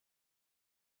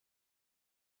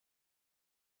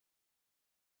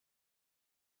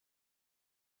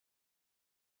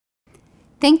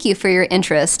Thank you for your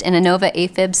interest in Inova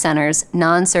AFib Center's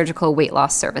non-surgical weight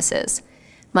loss services.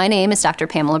 My name is Dr.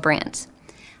 Pamela Brandt.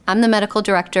 I'm the medical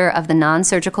director of the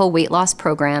non-surgical weight loss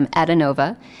program at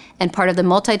Inova and part of the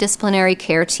multidisciplinary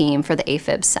care team for the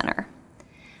AFib Center.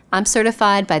 I'm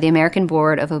certified by the American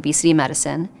Board of Obesity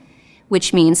Medicine,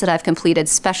 which means that I've completed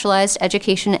specialized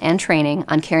education and training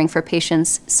on caring for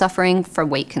patients suffering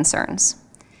from weight concerns.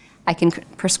 I can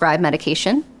prescribe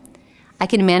medication. I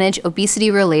can manage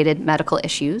obesity-related medical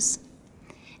issues.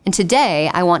 And today,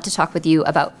 I want to talk with you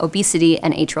about obesity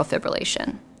and atrial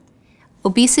fibrillation.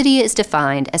 Obesity is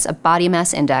defined as a body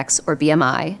mass index, or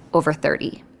BMI, over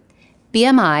 30.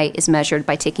 BMI is measured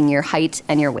by taking your height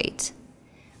and your weight.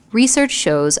 Research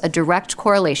shows a direct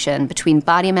correlation between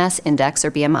body mass index, or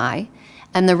BMI,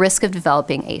 and the risk of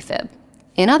developing AFib.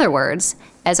 In other words,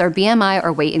 as our BMI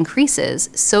or weight increases,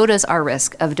 so does our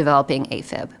risk of developing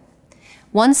AFib.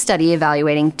 One study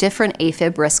evaluating different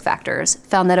AFib risk factors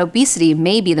found that obesity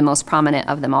may be the most prominent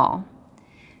of them all.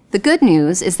 The good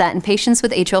news is that in patients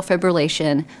with atrial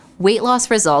fibrillation, weight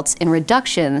loss results in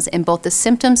reductions in both the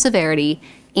symptom severity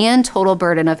and total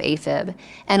burden of AFib,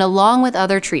 and along with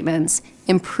other treatments,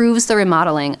 improves the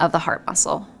remodeling of the heart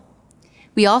muscle.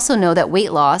 We also know that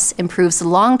weight loss improves the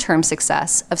long-term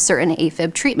success of certain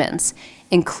AFib treatments,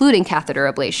 including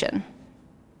catheter ablation.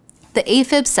 The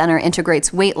AFib Center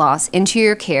integrates weight loss into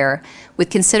your care with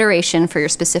consideration for your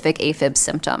specific AFib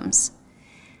symptoms.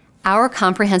 Our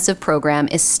comprehensive program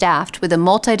is staffed with a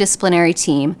multidisciplinary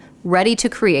team ready to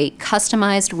create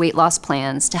customized weight loss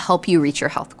plans to help you reach your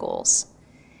health goals.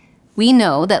 We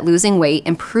know that losing weight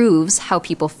improves how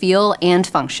people feel and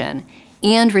function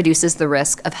and reduces the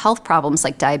risk of health problems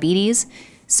like diabetes,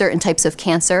 certain types of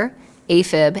cancer,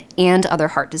 AFib, and other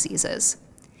heart diseases.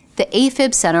 The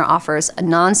AFib Center offers a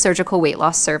non-surgical weight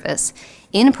loss service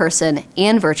in person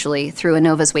and virtually through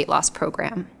Inova's weight loss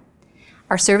program.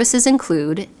 Our services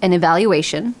include an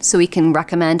evaluation so we can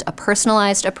recommend a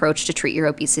personalized approach to treat your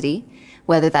obesity,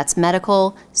 whether that's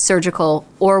medical, surgical,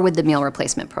 or with the meal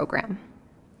replacement program.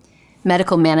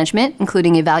 Medical management,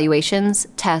 including evaluations,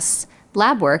 tests,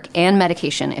 lab work, and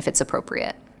medication if it's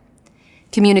appropriate.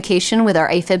 Communication with our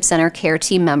AFib Center care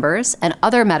team members and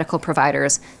other medical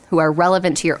providers who are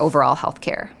relevant to your overall health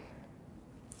care.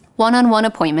 One-on-one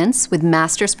appointments with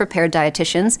masters-prepared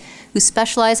dietitians who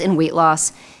specialize in weight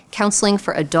loss, counseling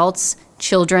for adults,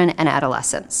 children, and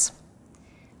adolescents.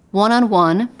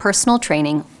 One-on-one personal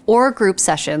training or group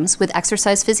sessions with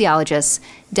exercise physiologists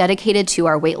dedicated to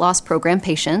our weight loss program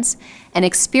patients and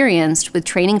experienced with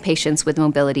training patients with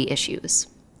mobility issues.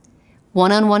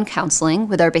 One-on-one counseling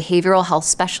with our behavioral health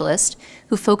specialist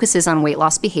who focuses on weight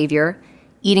loss behavior,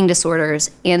 eating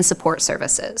disorders, and support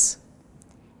services.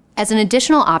 As an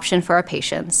additional option for our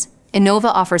patients, Inova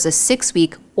offers a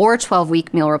 6-week or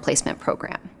 12-week meal replacement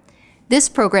program. This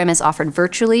program is offered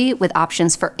virtually with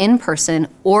options for in-person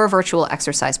or virtual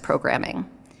exercise programming.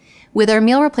 With our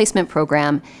meal replacement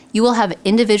program, you will have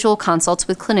individual consults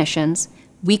with clinicians,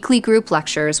 weekly group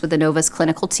lectures with Inova's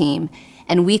clinical team,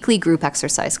 and weekly group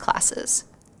exercise classes.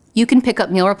 You can pick up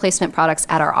meal replacement products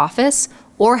at our office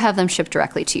or have them shipped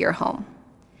directly to your home.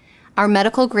 Our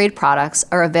medical-grade products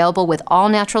are available with all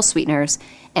natural sweeteners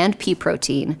and pea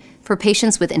protein for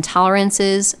patients with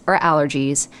intolerances or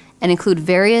allergies and include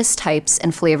various types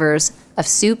and flavors of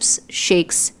soups,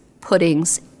 shakes,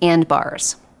 puddings, and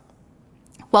bars.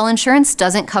 While insurance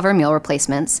doesn't cover meal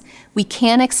replacements, we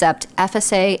can accept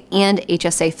FSA and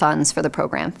HSA funds for the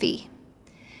program fee.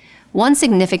 One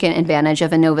significant advantage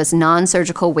of Inova's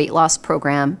non-surgical weight loss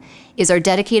program is our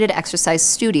dedicated exercise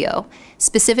studio,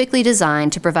 specifically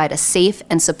designed to provide a safe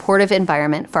and supportive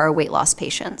environment for our weight loss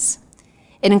patients.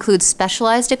 It includes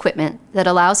specialized equipment that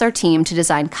allows our team to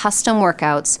design custom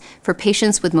workouts for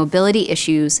patients with mobility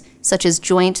issues such as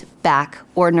joint, back,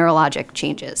 or neurologic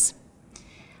changes.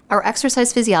 Our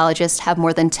exercise physiologists have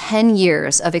more than 10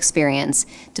 years of experience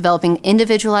developing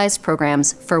individualized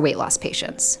programs for weight loss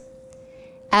patients.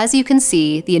 As you can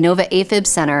see, the Inova AFib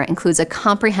Center includes a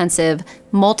comprehensive,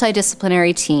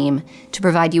 multidisciplinary team to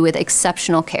provide you with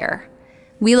exceptional care.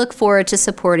 We look forward to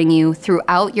supporting you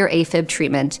throughout your AFib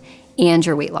treatment and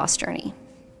your weight loss journey.